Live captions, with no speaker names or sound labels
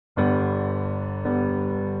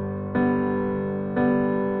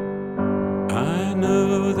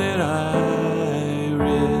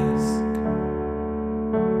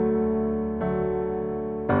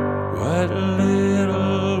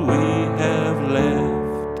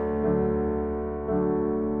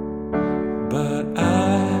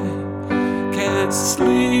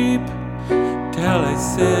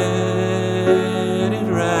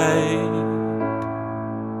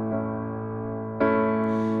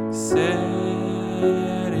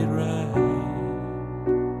set it right.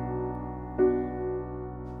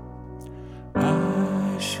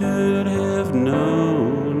 I should have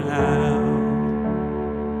known how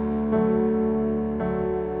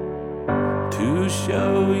to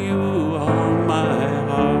show you all my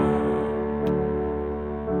heart,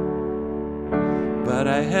 but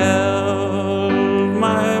I held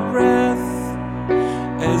my breath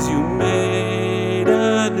as you made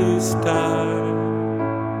a new start,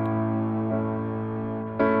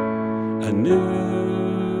 a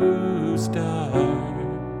new start,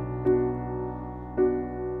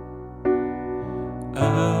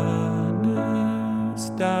 a new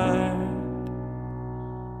start.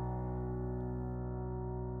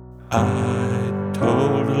 I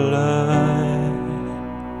told a lie.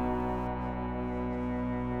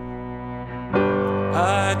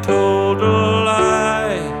 I told a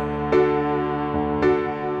lie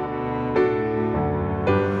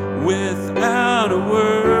without a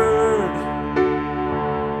word.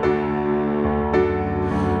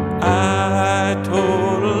 I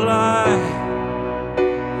told a lie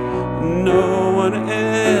no one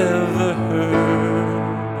ever heard.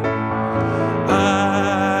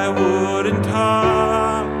 I wouldn't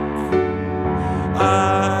talk,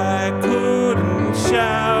 I couldn't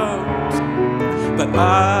shout, but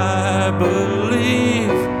I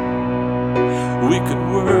believe we could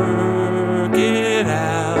work it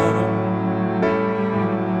out.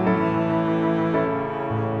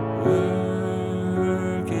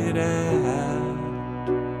 Work it out.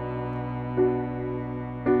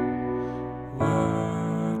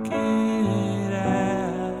 Work it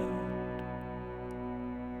out.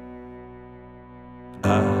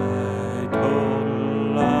 I told a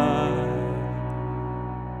lie.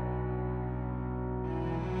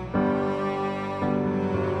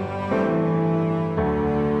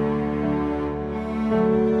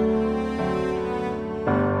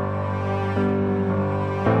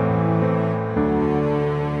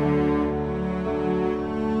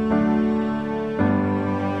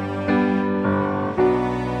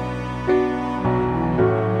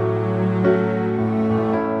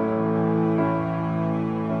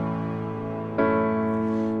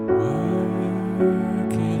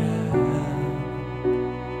 Work it out.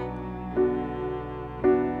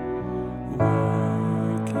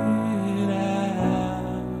 Work it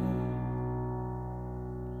out.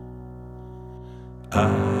 I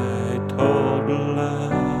told a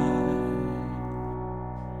lie.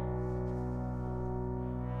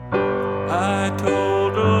 I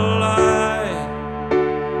told a lie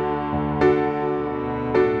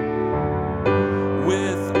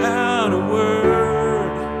without a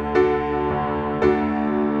word.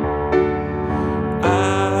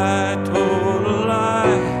 I told a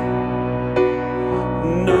lie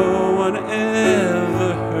no one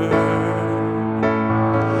ever heard.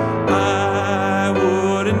 I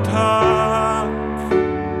wouldn't talk,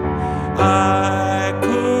 I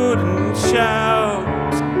couldn't shout,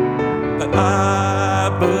 but I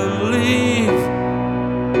believe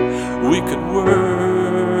we could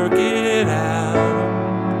work it out.